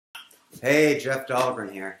Hey, Jeff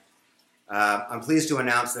Dahlgren here. I'm pleased to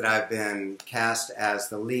announce that I've been cast as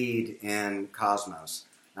the lead in Cosmos.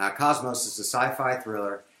 Cosmos is a sci-fi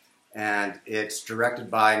thriller, and it's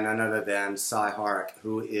directed by none other than Cy Hark,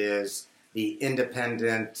 who is the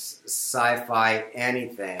independent sci-fi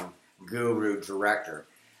anything guru director.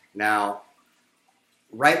 Now,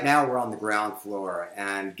 right now we're on the ground floor,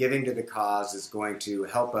 and giving to the cause is going to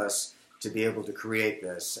help us to be able to create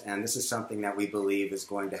this, and this is something that we believe is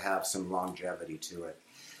going to have some longevity to it.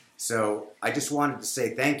 So I just wanted to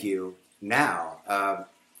say thank you now.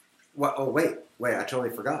 Wait, I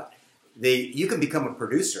totally forgot. You can become a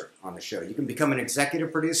producer on the show. You can become an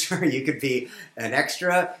executive producer. You could be an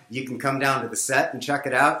extra. You can come down to the set and check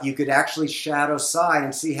it out. You could actually shadow Cy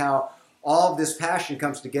and see how all of this passion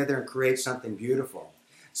comes together and creates something beautiful.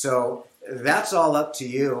 So that's all up to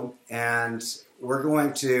you, and we're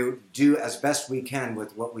going to do as best we can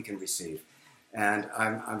with what we can receive. And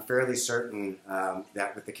I'm fairly certain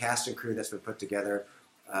that with the cast and crew that's been put together,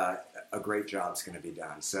 a great job's going to be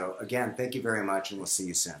done. So again, thank you very much, and we'll see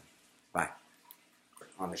you soon. Bye.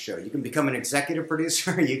 On the show, you can become an executive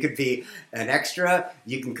producer. You could be an extra.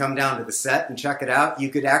 You can come down to the set and check it out. You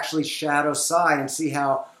could actually shadow Cy and see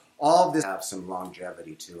how all of this have some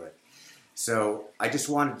longevity to it. So I just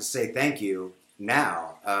wanted to say thank you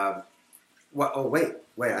now. Wait,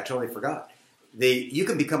 I totally forgot. You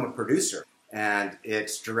can become a producer, and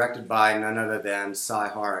it's directed by none other than Cy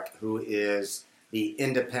Hark, who is the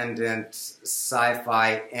independent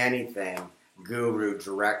sci-fi anything guru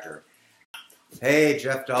director. Hey,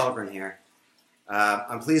 Jeff Dahlgren here.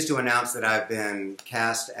 I'm pleased to announce that I've been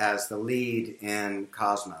cast as the lead in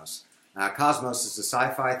Cosmos. Cosmos is a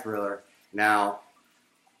sci-fi thriller. Now,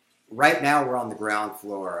 right now we're on the ground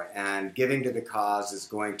floor, and giving to the cause is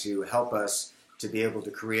going to help us to be able to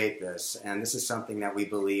create this, and this is something that we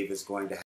believe is going to